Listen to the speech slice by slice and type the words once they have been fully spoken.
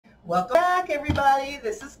Welcome back, everybody.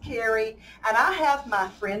 This is Carrie, and I have my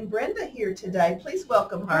friend Brenda here today. Please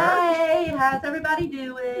welcome her. Hey, how's everybody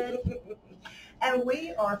doing? And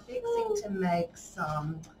we are fixing to make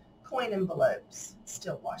some coin envelopes. It's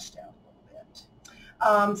still washed out a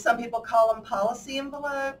little bit. Some people call them policy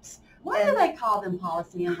envelopes. Why do they call them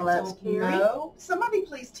policy envelopes, Carrie? No. Somebody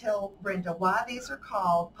please tell Brenda why these are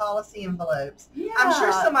called policy envelopes. Yeah. I'm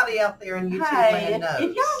sure somebody out there in YouTube land knows.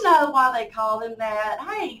 If y'all know why they call them that,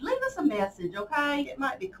 hey, leave us a message, okay? It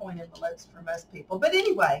might be coin envelopes for most people. But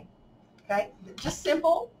anyway, okay, just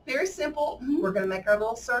simple, very simple. Mm-hmm. We're going to make our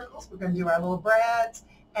little circles. We're going to do our little brads,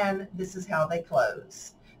 and this is how they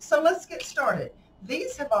close. So let's get started.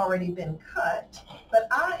 These have already been cut, but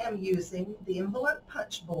I am using the envelope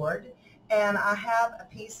punch board, and I have a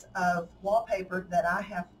piece of wallpaper that I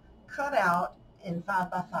have cut out in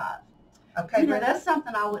 5x5. Okay, you know, Brenda? that's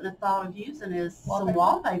something I wouldn't have thought of using is some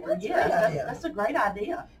wallpaper. That's a great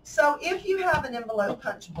idea. So if you have an envelope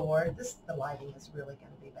punch board, the lighting is really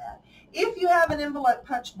going to be bad. If you have an envelope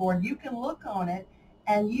punch board, you can look on it,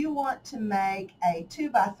 and you want to make a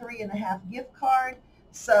 2x3.5 gift card.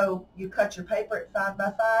 So you cut your paper at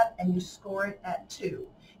 5x5 and you score it at 2.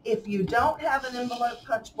 If you don't have an envelope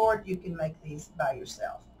punch board, you can make these by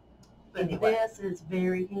yourself. But anyway, this is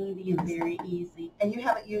very handy and very easy. And you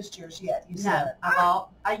haven't used yours yet, you said. No,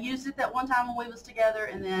 I used it that one time when we was together,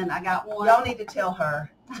 and then I got one. Y'all need to tell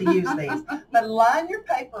her to use these. But line your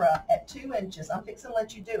paper up at 2 inches. I'm fixing to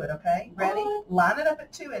let you do it, okay? Ready? Line it up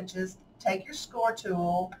at 2 inches. Take your score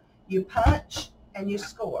tool. You punch and you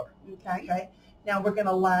score. Okay? Now we're going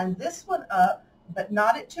to line this one up, but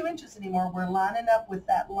not at 2 inches anymore. We're lining up with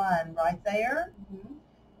that line right there. Mm-hmm.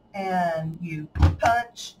 And you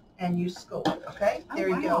punch and you score. Okay? There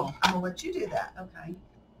you go. I'm going to let you do that. Okay.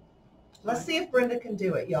 Let's see if Brenda can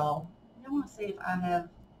do it, y'all. I want to see if I have...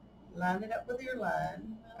 Line it up with your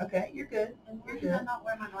line. Okay, you're good. And why did I not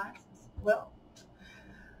wear my glasses? Well,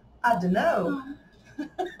 I don't know.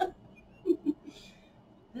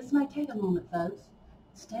 This may take a moment, folks.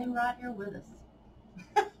 Stay right here with us.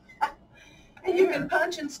 And you can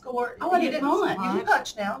punch and score. Oh, I didn't punch. You can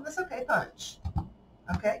punch now. That's okay. Punch.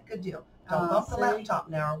 Okay, good deal. Don't bump the laptop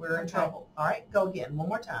now or we're in trouble. All right, go again. One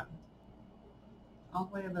more time. All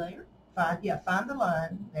the way over there? Find the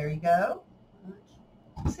line. There you go.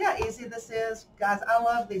 See how easy this is? Guys, I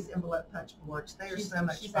love these envelope punch boards. They are so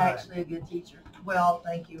much fun. She's actually a good teacher. Well,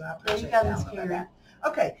 thank you. I appreciate that.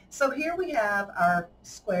 Okay, so here we have our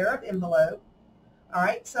square of envelope. All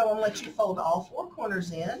right, so I'm going to let you fold all 4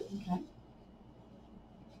 corners in. Okay.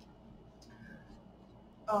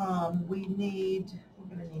 We're going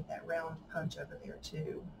to need that round punch over there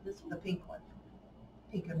too. The pink one.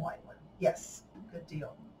 Pink and white one. Yes, good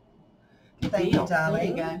deal. Thank you,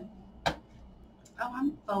 darling. There you go. Oh,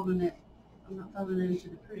 I'm folding it. I'm not folding it into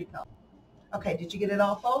the pretty color. Okay, did you get it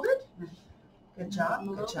all folded? Good job. I'm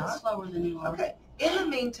a little bit slower than you are. Okay, in the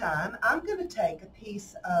meantime, I'm going to take a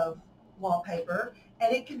piece of wallpaper,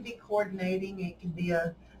 and it can be coordinating. It can be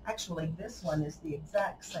actually this one is the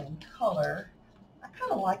exact same color. I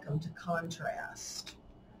kind of like them to contrast.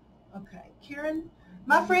 Okay, Karen,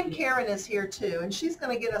 my friend Karen is here too, and she's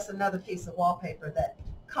going to get us another piece of wallpaper that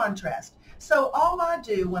contrasts. So all I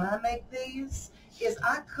do when I make these is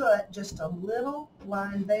I cut just a little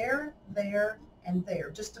line there, there, and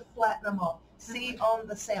there, just to flatten them off. See on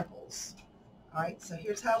the samples. All right, so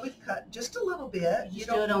here's how we've cut just a little bit. You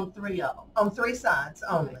do it on 3 of them. On 3 sides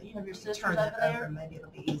only. You have your sisters Turn over that there? over, maybe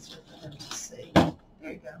it'll be easier for them to see.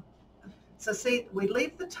 There you go. So see, we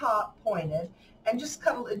leave the top pointed and just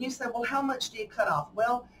cut, and you say, well, how much do you cut off?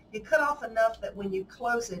 Well, you cut off enough that when you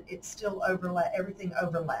close it, it still everything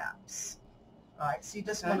overlaps. All right, so you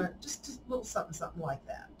just want to, just a little something, something like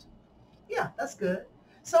that. Yeah, that's good.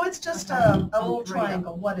 So it's just a little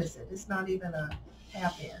triangle. What is it? It's not even a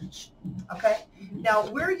 ½ inch. Okay? Now,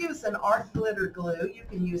 we're using art glitter glue. You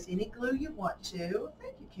can use any glue you want to.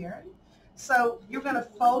 Thank you, Karen. So you're going to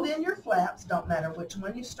fold in your flaps. Don't matter which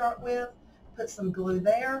one you start with. Put some glue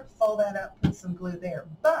there, fold that up, put some glue there.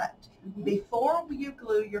 But before you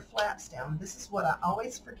glue your flaps down, this is what I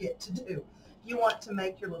always forget to do. You want to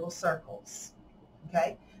make your little circles.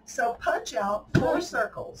 Okay? So punch out 4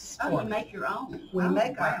 circles. Oh, you make your own. We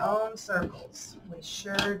make our own circles. We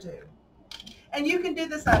sure do. And you can do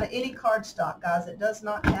this out of any cardstock, guys. It does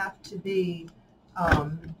not have to be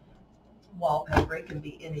wallpaper. It can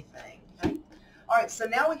be anything. Okay? All right, so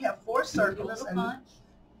now we have 4 circles. And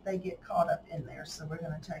they get caught up in there, so we're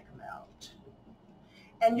going to take them out.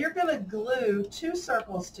 And you're going to glue 2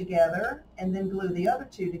 circles together and then glue the other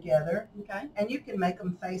 2 together. Okay. And you can make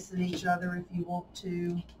them facing each other if you want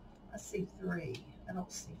to. I see 3. I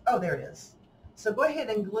don't see. Oh, there it is. So go ahead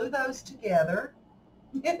and glue those together.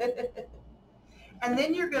 And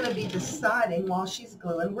then you're going to be deciding while she's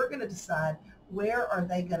gluing, we're going to decide where are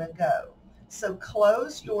they going to go. So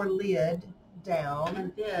close your lid down.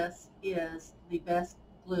 And this is the best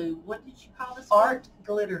glue. What did you call this? Art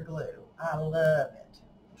glitter glue. I love it.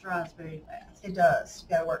 It dries very fast. It does.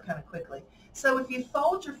 You got to work kind of quickly. So if you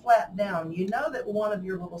fold your flap down, you know that one of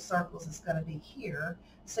your little circles is going to be here.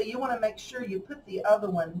 So you want to make sure you put the other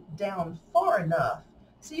one down far enough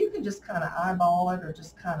so you can just kind of eyeball it, or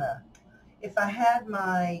just kind of, if I had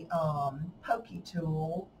my pokey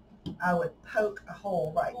tool, I would poke a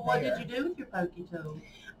hole right there. What did you do with your pokey tool?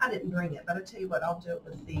 I didn't bring it, but I tell you what, I'll do it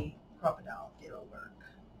with the crocodile. It'll work.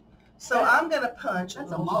 So I'm going to punch a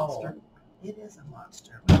little hole. It is a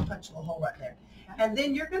monster. I'm going to punch a little hole right there. Okay. And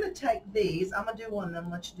then you're going to take these. I'm going to do one and then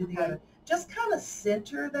let you do the other. Just kind of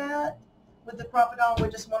center that with the crocodile. We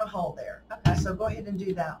just want a hole there. Okay. So go ahead and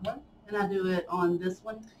do that one. And I do it on this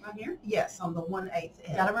one right here? Yes, on the 1/8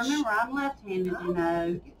 inch. Got to remember, I'm left-handed, you know.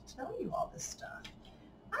 I get to tell you all this stuff.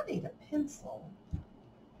 I need a pencil.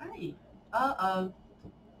 Hey. Uh-oh.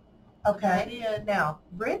 Okay. Now,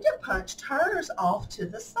 Brenda punched hers off to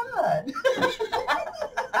the side.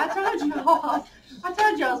 I told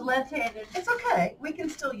you I was left-handed. It's okay. We can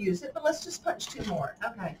still use it, but let's just punch 2 more.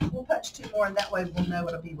 Okay. We'll punch 2 more, and that way we'll know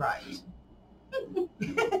it'll be right.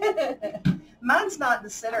 Mine's not in the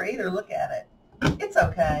center either. Look at it. It's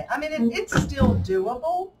okay. I mean, it's still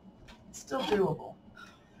doable. It's still doable.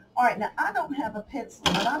 All right. Now, I don't have a pencil,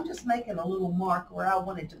 but I'm just making a little mark where I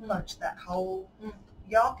wanted to punch that hole.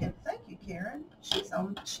 Y'all can, thank you, Karen. She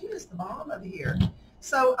is the bomb over here.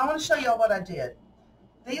 So I want to show y'all what I did.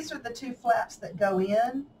 These are the 2 flaps that go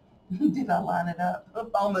in. Did I line it up?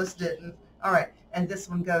 Almost didn't. All right, and this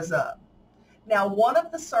one goes up. Now, one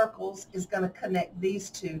of the circles is going to connect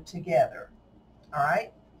these 2 together. All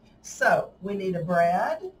right, so we need a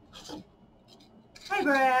Brad. Hey,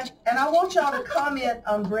 Brad. And I want y'all to comment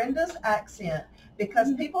on Brenda's accent,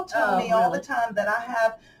 because people tell me all the time that I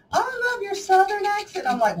have, I love your Southern accent.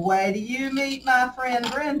 I'm like, wait till you meet my friend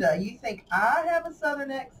Brenda. You think I have a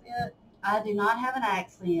Southern accent? I do not have an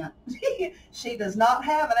accent. She does not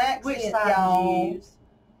have an accent, Which side do you use?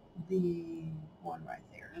 The one right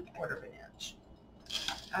there, 1/4 of an inch.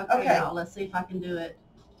 Okay. Y'all, let's see if I can do it.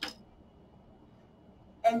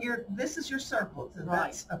 And this is your circle. So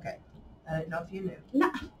right. Okay. I didn't know if you knew.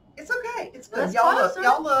 No. It's okay. It's good. Let's Y'all look.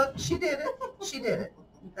 Y'all look. She did it. She did it.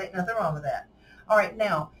 Ain't nothing wrong with that. All right.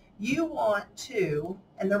 Now, you want to,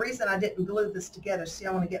 and the reason I didn't glue this together, see,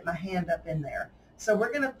 I want to get my hand up in there. So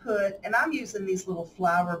we're going to put, and I'm using these little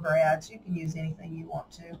flower brads. You can use anything you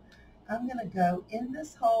want to. I'm going to go in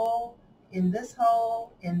this hole, in this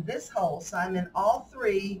hole, in this hole. So I'm in all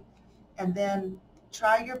 3, and then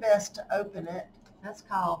try your best to open it. That's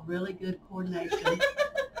called really good coordination.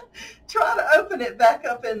 Try to open it back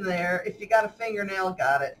up in there. If you got a fingernail,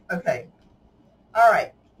 got it. Okay. All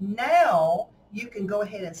right. Now you can go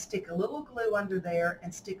ahead and stick a little glue under there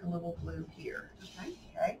and stick a little glue here. Okay.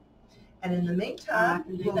 Okay. And in the meantime,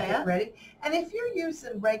 we'll get ready. And if you're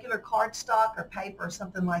using regular cardstock or paper or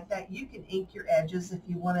something like that, you can ink your edges if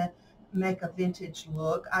you want to make a vintage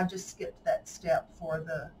look. I just skipped that step for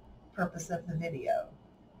the purpose of the video.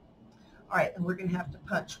 All right, and we're going to have to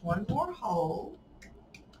punch 1 more hole.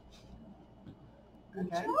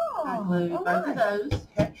 Okay. I glued both of those.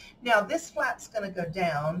 Okay. Now this flap's going to go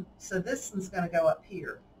down, so this one's going to go up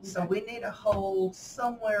here. Okay. So we need a hole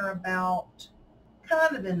somewhere about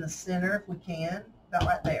kind of in the center if we can, about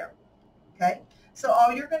right there. Okay. So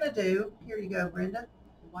all you're going to do, here you go, Brenda.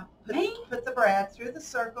 Put the brad through the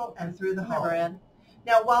circle and through the hole. Brad.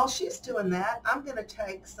 Now while she's doing that, I'm going to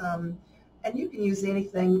take some, and you can use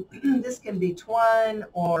anything. This can be twine,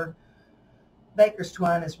 or baker's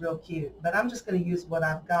twine is real cute, but I'm just going to use what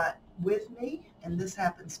I've got with me, and this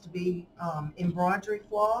happens to be embroidery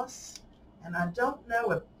floss, and I don't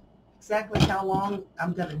know exactly how long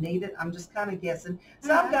I'm going to need it. I'm just kind of guessing.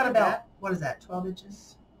 So I've got about, what is that, 12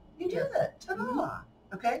 inches? You did it. Ta-da.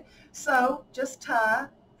 Okay, so just tie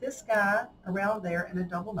this guy around there in a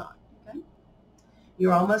double knot. Okay,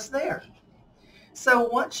 you're almost there. So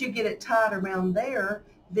once you get it tied around there,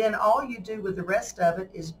 then all you do with the rest of it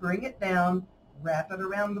is bring it down, wrap it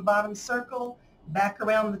around the bottom circle, back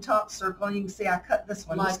around the top circle, and you can see I cut this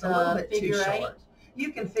one just a little bit too short.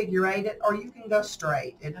 You can figure 8 it, or you can go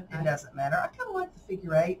straight. It doesn't matter. I kind of like the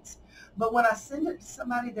figure 8s, but when I send it to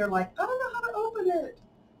somebody, they're like, I don't know how to open it.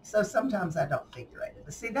 So sometimes I don't figure 8 it.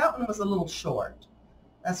 But see, that one was a little short.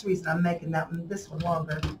 That's the reason I'm making this one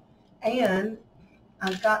longer. And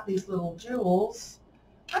I've got these little jewels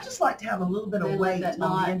I just like to have a little bit of weight on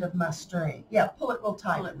the end of my string. Yeah, pull it real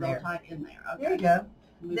tight in there. Pull it real tight in there. Okay. There you go.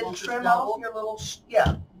 Then trim off your little,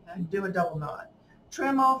 do a double knot.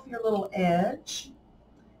 Trim off your little edge.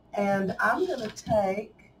 And I'm going to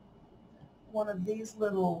take one of these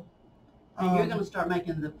little... and you're going to start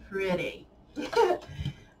making the pretty.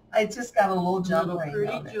 I just got a little jump ring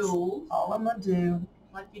pretty on it. Jewels. All I'm going to do...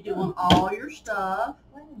 like you do on all your stuff.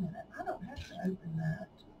 Wait a minute. I don't have to open that.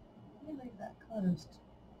 Let me leave that closed.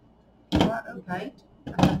 Right, okay.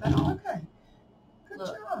 I got that on. Okay. Good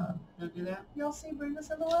job. Don't do that. Y'all see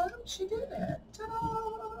Brenda's envelope? She did it.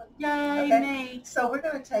 Ta-da! Yay, okay. me. So we're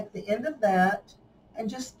going to take the end of that and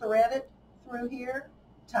just thread it through here,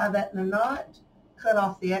 tie that in a knot, cut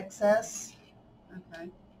off the excess. Okay.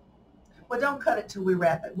 Well, don't cut it till we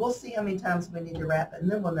wrap it. We'll see how many times we need to wrap it, and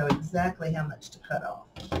then we'll know exactly how much to cut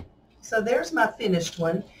off. So there's my finished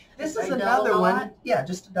one. This is another one. Yeah,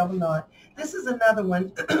 just a double knot. This is another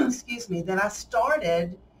one, excuse me, that I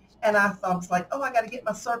started, and I thought, I was like, oh, I got to get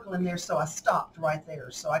my circle in there, so I stopped right there.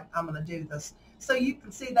 So I'm going to do this. So you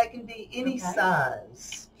can see they can be any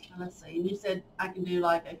size. Let's see. And you said I can do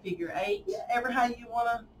like a figure 8? Yeah, ever how you want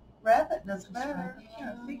to wrap it, doesn't matter.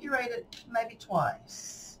 Yeah, figure 8 it maybe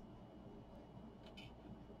twice.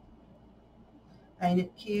 Ain't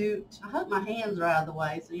it cute? I hope my hands are out of the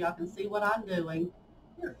way so y'all can see what I'm doing.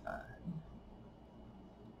 You're fine.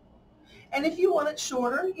 And if you want it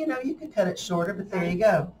shorter, you know, you can cut it shorter, but there you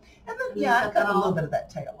go. And then, I cut a little bit of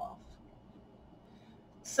that tail off.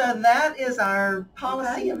 So that is our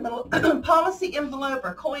policy envelope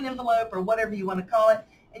or coin envelope or whatever you want to call it.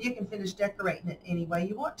 And you can finish decorating it any way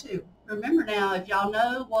you want to. Remember now, if y'all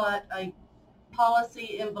know what a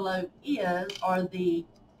policy envelope is or the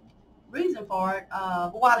reason for it,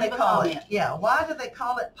 why they call it. Yeah, why do they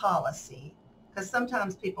call it policy? Because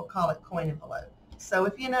sometimes people call it coin envelope. So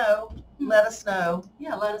if you know, let us know.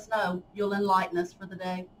 Yeah, let us know. You'll enlighten us for the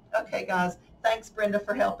day. Okay, guys. Thanks, Brenda,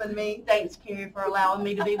 for helping me. Thanks, Carrie, for allowing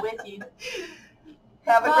me to be with you.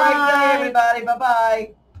 Have a great day, everybody.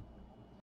 Bye-bye.